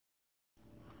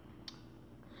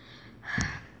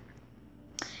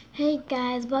Hey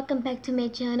guys, welcome back to my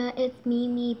channel. It's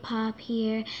me Pop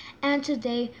here, and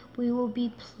today we will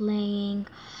be playing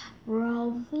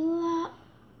Roblox.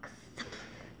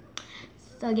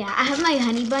 So yeah, I have my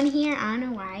honey bun here. I don't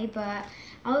know why, but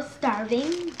I was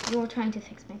starving. We were trying to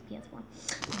fix my PS1,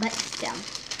 but still.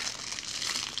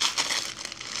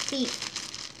 See.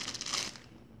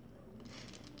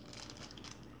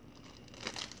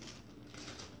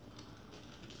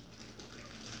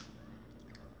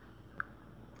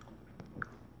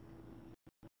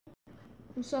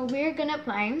 So we're gonna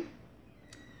play.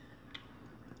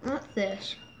 What's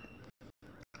this?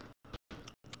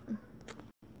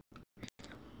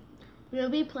 We'll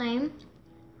be playing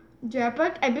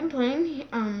Roblox. I've been playing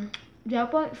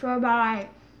Roblox for about like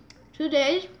 2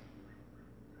 days.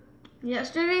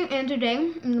 Yesterday and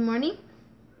today in the morning,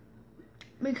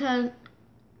 because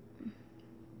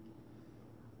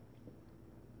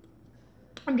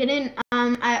I'm getting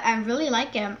I really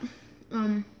like it.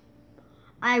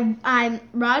 I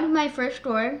robbed my first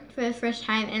store for the first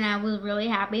time and I was really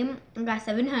happy. I got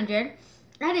 700.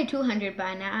 I had a 200,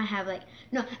 but now I have like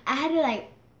I had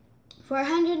like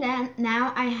 400, and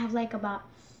now I have like about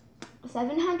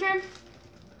 700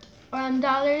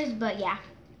 dollars. But yeah,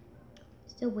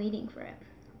 still waiting for it.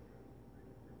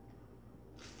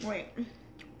 Wait.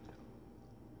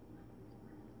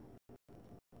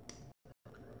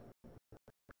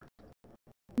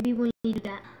 Maybe we need to do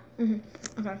that.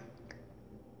 Okay.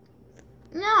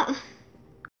 No.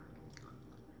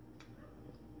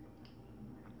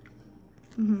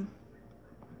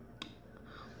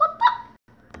 What the?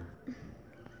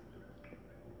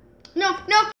 No.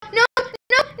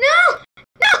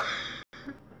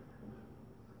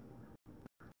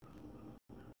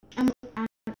 I'm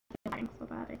thankful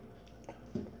about it.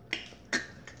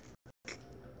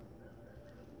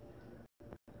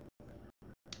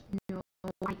 No,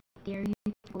 I dare you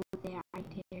to go there. I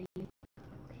dare you.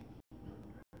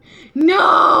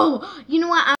 No! You know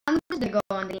what? I'm just gonna go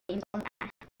on the game.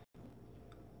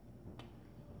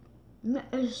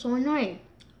 That is so annoying.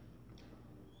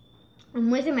 I'm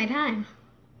wasting my time.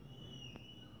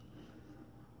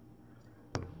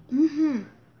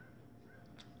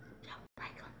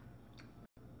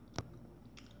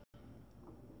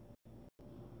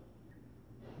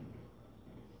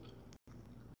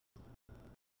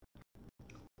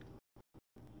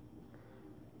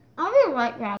 I'll be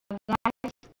right back, guys.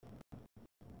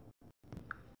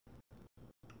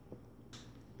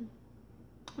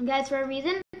 Guys, for a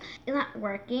reason, it's not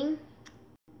working.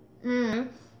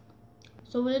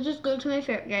 So we'll just go to my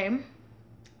favorite game.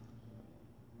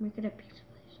 Make it a pizza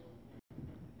place.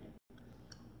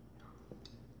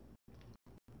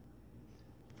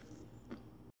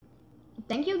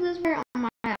 Thank you, guys, for on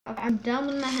my. I'm done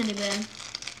with my honey bun.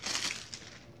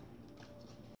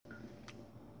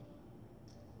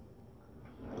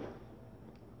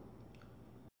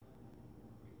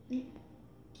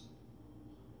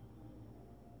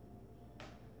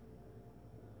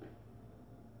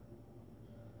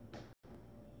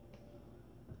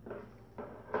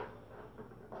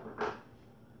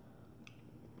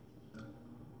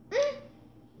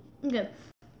 Good.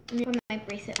 Let me put my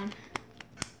bracelet on.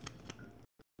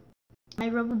 My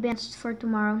rubber bands for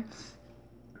tomorrow.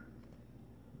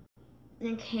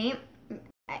 Okay.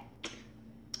 I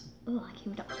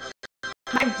came up.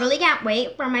 I really can't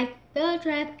wait for my field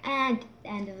trip and the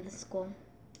end of the school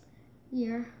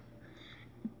year.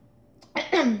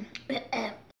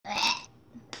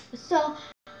 So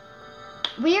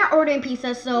we are ordering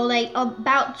pizza. So like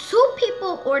about 2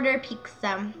 people order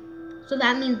pizza. So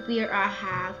that means we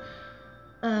have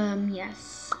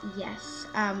yes.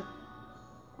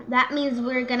 That means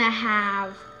we're gonna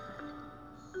have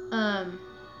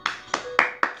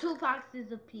 2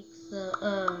 boxes of pizza.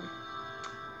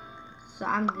 So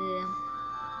I'm good.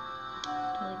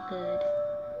 Totally good.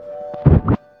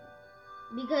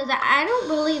 Because I don't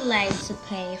really like to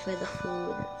pay for the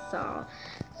food.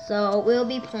 So we'll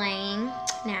be playing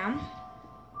now.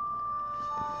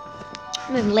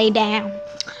 I'm gonna lay down.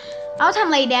 I was trying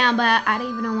to lay down, but I don't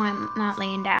even know why I'm not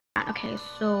laying down. Okay,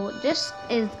 so this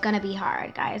is gonna be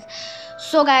hard, guys.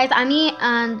 So guys, I need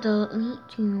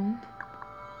to.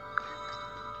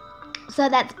 So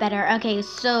that's better. Okay,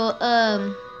 so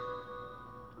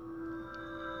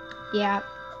yeah.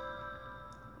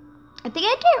 I think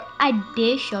I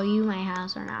did show you my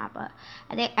house or not, but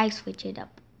I think I switched it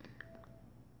up.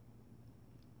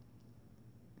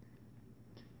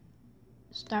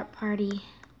 Start party.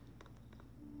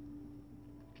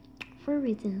 For a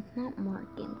reason, it's not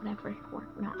working. Whatever,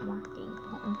 not working.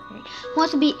 Okay. Who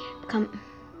wants to become?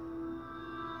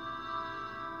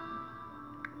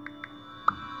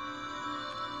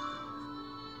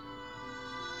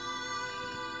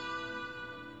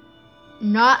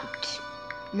 Not.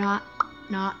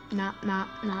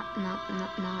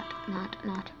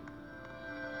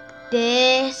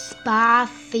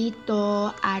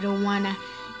 Despacito. I don't wanna.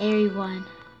 Everyone.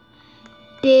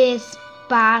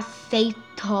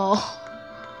 Despacito.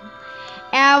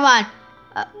 Everyone.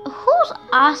 Who's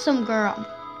awesome girl?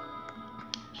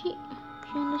 She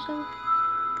in the show?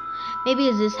 Maybe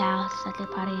it's this house that they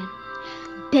party in.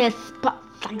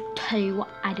 Despacito.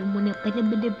 I don't wanna.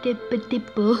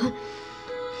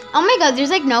 Oh my god, there's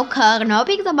like no cook, no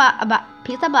pizza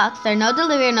box, there's no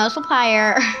delivery, no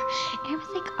supplier.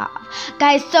 Everything off.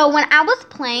 Guys, so when I was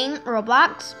playing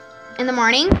Roblox in the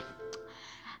morning,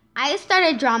 I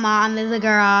started drama on this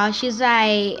girl. She's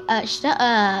like, shut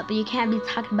up, you can't be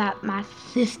talking about my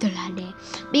sister like that.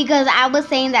 Because I was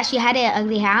saying that she had an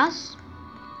ugly house.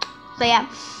 So yeah,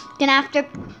 then after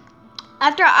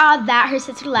all that, her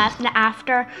sister left, and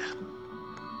after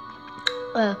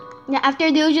there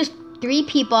was just three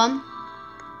people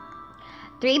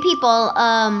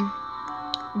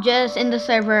just in the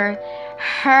server.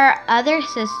 Her other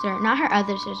sister, not her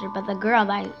other sister, but the girl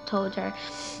that I told her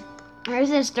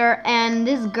sister, and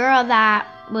this girl that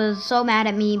was so mad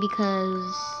at me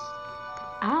because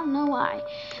I don't know why,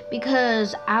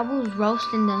 because I was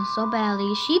roasting them so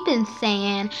badly. She been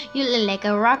saying you look like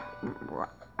a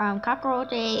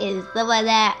cockroach and stuff like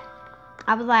that.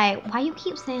 I was like, why you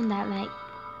keep saying that, like,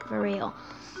 for real?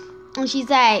 And she's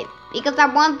like, because I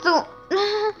want to.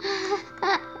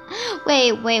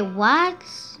 Wait, what?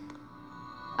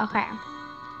 Okay.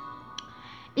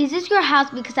 Is this your house?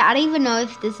 Because I don't even know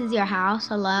if this is your house.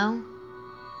 Hello?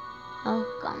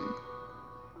 Welcome.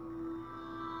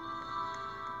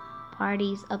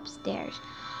 Parties upstairs.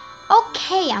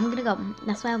 Okay, I'm gonna go.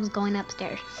 That's why I was going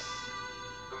upstairs.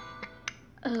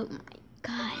 Oh my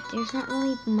god, there's not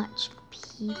really much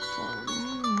people.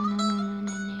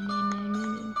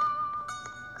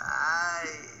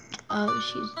 Oh,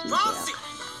 she's DJ.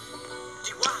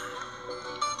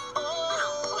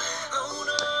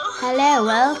 Hello,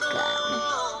 welcome.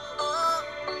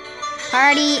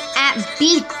 Party at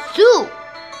B2.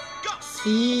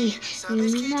 Sí,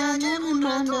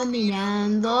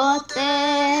 mirándote.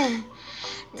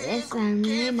 Esa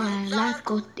nena la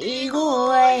contigo,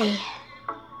 güey.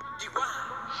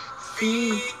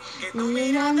 Sí,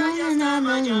 mirándome.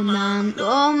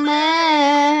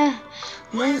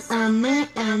 Bésame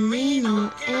a mí,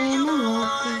 no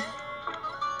enamorarte.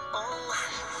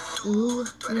 Tú,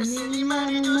 mi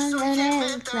mano más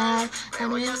derecha, a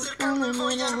mí me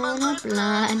voy a un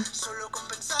plan.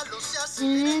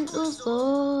 En tu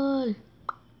sol.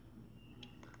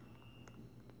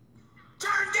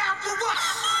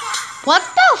 What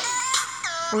the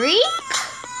freak?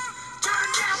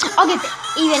 Okay,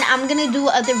 even I'm gonna do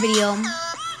other video.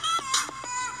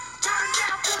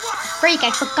 Freak,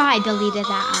 I forgot I deleted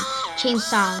that change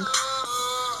song.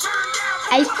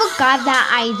 I forgot that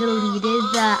I deleted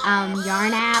the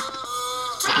yarn app.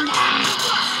 Dang it.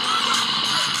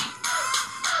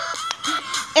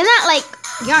 It's not like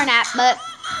yarn app, but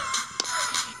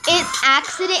it's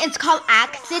accident. It's called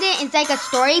accident. It's like a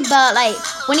story, but like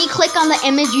when you click on the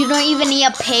image, you don't even need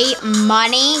to pay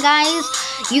money, guys.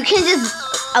 You can just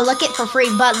look it for free,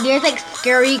 but there's like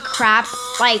scary crap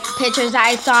like pictures that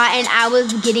I saw, and I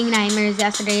was getting nightmares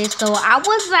yesterday, so I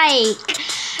was like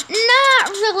not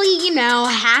really,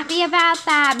 happy about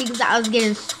that because I was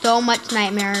getting so much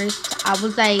nightmares. I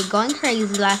was like going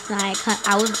crazy last night.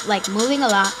 I was like moving a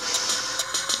lot,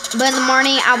 but in the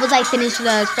morning I was like finishing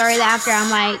the story after.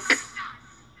 I'm like,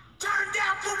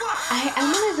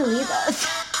 I'm gonna delete this.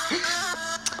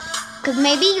 Cause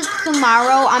maybe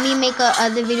tomorrow I'm gonna make a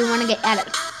other video when I get out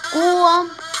of school,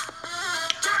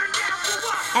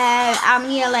 and I'm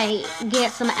gonna like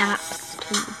get some apps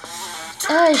too.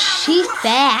 Oh, she's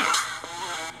fat.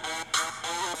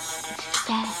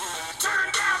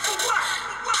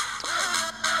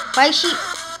 Why is she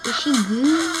good? She's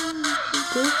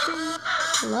Gucci?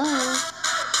 Hello.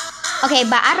 Okay,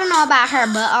 but I don't know about her,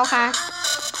 but okay.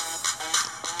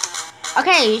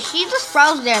 Okay, she just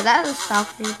froze there. That is so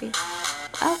creepy.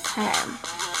 Okay.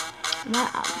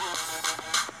 Wow.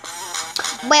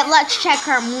 Wait, let's check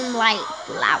her moonlight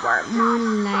flower.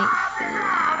 Moonlight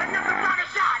flower.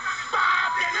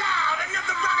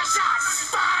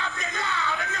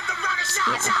 Yeah,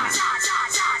 okay.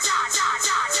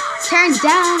 Turn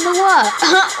down the what?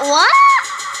 What?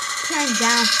 Turn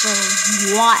down for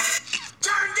what?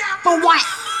 For what?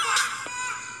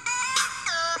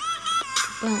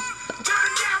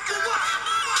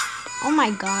 Oh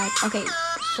my god. Okay,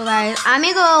 so guys, I'm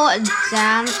gonna go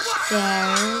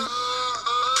downstairs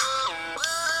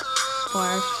for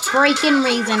a freaking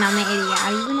reason. I'm an idiot.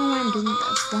 I don't even know why I'm doing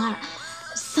this. What?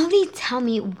 Somebody tell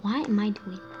me, why am I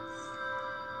doing this?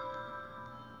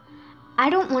 I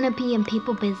don't want to be in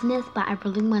people business, but I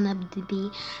really want to be.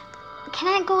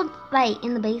 Can I go like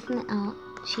in the basement? Oh,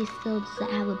 she still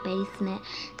doesn't have a basement.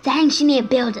 Dang, she need to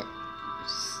build it.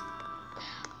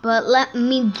 But let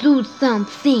me do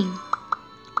something.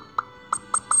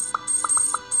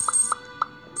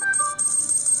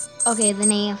 Okay,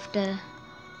 then I have to.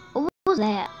 What was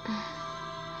that?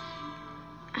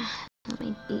 Let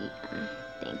me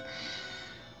thing.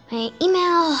 My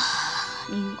email.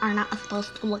 You are not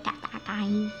supposed to look at that,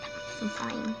 guys. I'm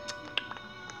sorry.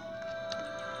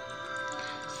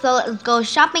 So let's go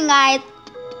shopping, guys.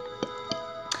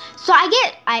 So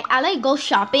I like go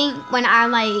shopping when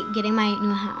I'm like getting my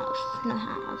new house.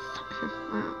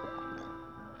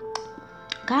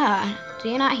 God, do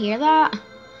you not hear that?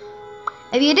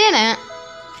 If you didn't,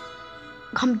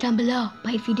 comment down below.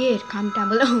 But if you did, comment down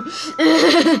below.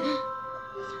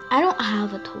 I don't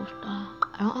have a toaster.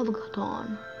 I don't have a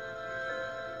cotton.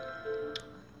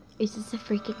 Is this a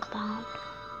freaking cloud?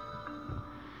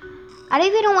 I don't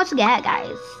even know what to get,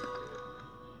 guys.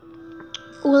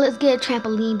 Well, let's get a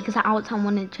trampoline because I always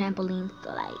wanted a trampoline.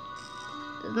 So like,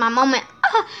 this is my moment.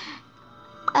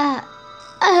 My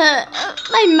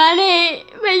money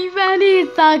is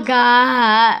so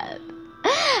good.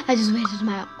 I just wasted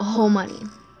my whole money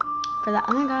for that.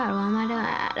 Oh my god, what am I doing?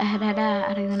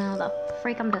 I don't even know what the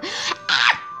freak I'm doing.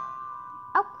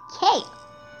 Okay.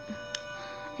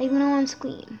 I don't even know what I'm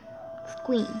Squeam.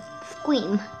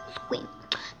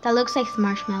 That looks like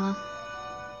marshmallow.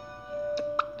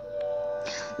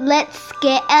 Let's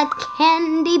get a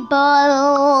candy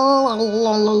bottle.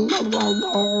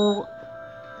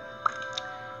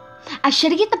 I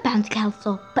should get the bouncy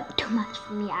castle, but too much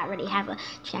for me. I already have a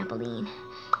trampoline.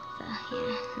 So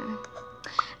yeah.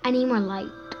 I need more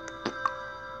light.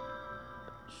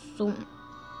 So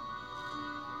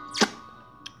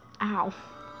ow.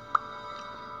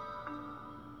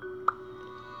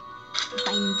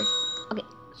 Find this. Okay,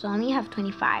 so I only have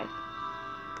 25.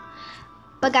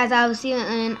 But guys, I will see you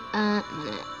in a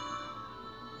minute.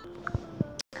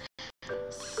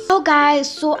 So guys,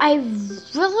 so I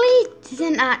really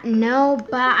did not know,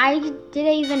 but I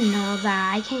didn't even know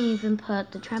that I can't even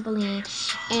put the trampoline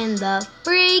in the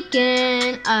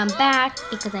freaking back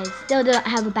because I still don't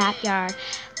have a backyard.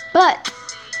 But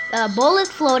the ball is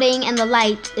floating and the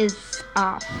light is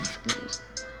off.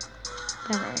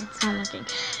 Whatever, it's not working.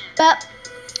 But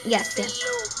yes.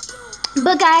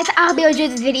 But guys, I hope you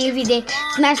enjoyed this video. If you did,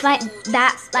 smash that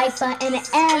like button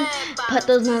and put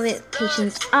those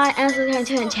notifications on and subscribe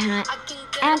to the channel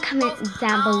and comment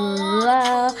down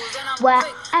below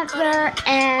whatever.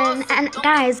 And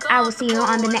guys, I will see you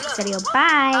on the next video.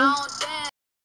 Bye.